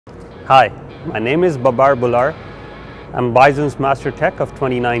Hi, my name is Babar Bhullar. I'm Bison's Master Tech of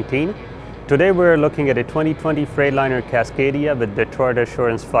 2019. Today we're looking at a 2020 Freightliner Cascadia with Detroit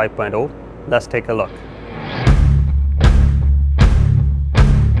Assurance 5.0. Let's take a look.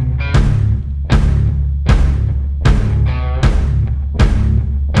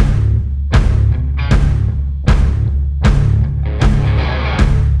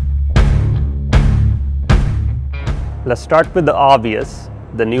 Let's start with the obvious,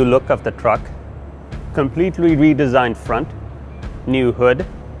 the new look of the truck. Completely redesigned front, new hood,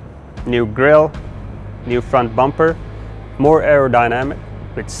 new grille, new front bumper, more aerodynamic,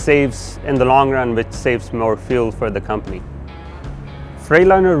 which saves in the long run, which saves more fuel for the company.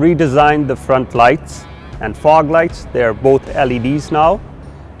 Freightliner redesigned the front lights and fog lights. They are both LEDs now,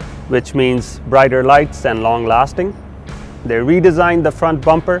 which means brighter lights and long lasting. They redesigned the front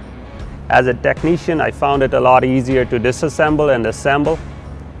bumper. As a technician, I found it a lot easier to disassemble and assemble.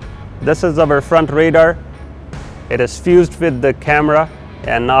 This is our front radar. It is fused with the camera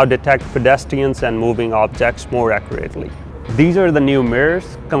and now detects pedestrians and moving objects more accurately. These are the new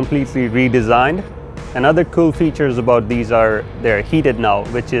mirrors, completely redesigned. Another cool features about these are they're heated now,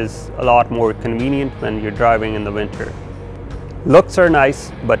 which is a lot more convenient when you're driving in the winter. Looks are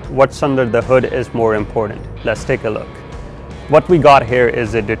nice, but what's under the hood is more important. Let's take a look. What we got here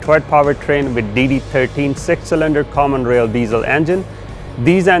is a Detroit powertrain with DD13 6-cylinder common rail diesel engine.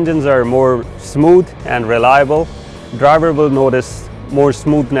 These engines are more smooth and reliable. Driver will notice more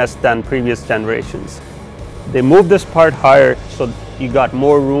smoothness than previous generations. They moved this part higher so you got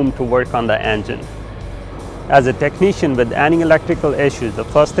more room to work on the engine. As a technician with any electrical issues, the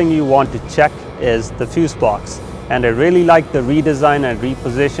first thing you want to check is the fuse box. And I really like the redesign and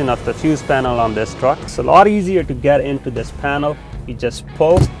reposition of the fuse panel on this truck. It's a lot easier to get into this panel. You just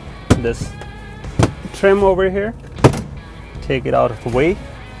pull this trim over here, take it out of the way,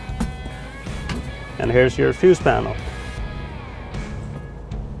 and here's your fuse panel.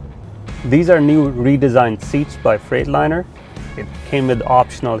 These are new redesigned seats by Freightliner. It came with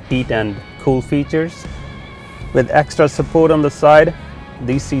optional heat and cool features. With extra support on the side,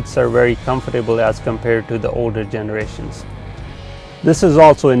 these seats are very comfortable as compared to the older generations. This is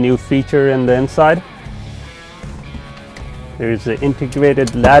also a new feature in the inside. There is an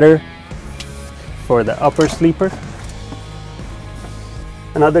integrated ladder for the upper sleeper.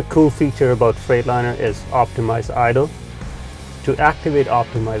 Another cool feature about Freightliner is Optimize Idle. To activate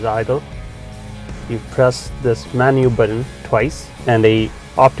Optimize Idle, you press this menu button twice and a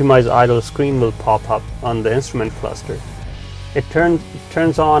Optimize Idle screen will pop up on the instrument cluster. It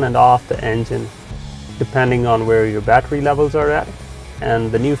turns on and off the engine depending on where your battery levels are at.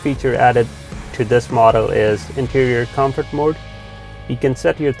 And the new feature added to this model is interior comfort mode. You can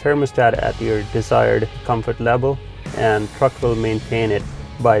set your thermostat at your desired comfort level and truck will maintain it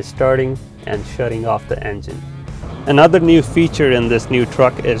by starting and shutting off the engine. Another new feature in this new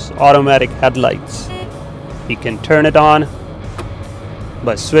truck is automatic headlights. You can turn it on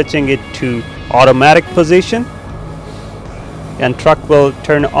by switching it to automatic position, and truck will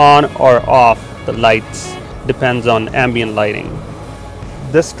turn on or off the lights, depends on ambient lighting.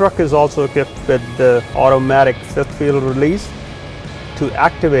 This truck is also equipped with the automatic fifth wheel release. To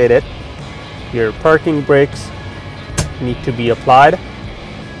activate it, your parking brakes need to be applied,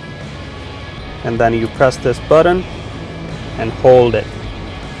 and then you press this button and hold it.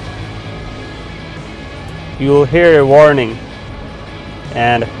 You will hear a warning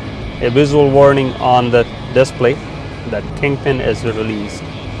and a visual warning on the display that kingpin is released.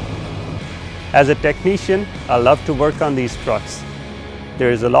 As a technician, I love to work on these trucks. There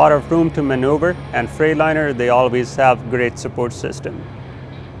is a lot of room to maneuver, and Freightliner, they always have great support system.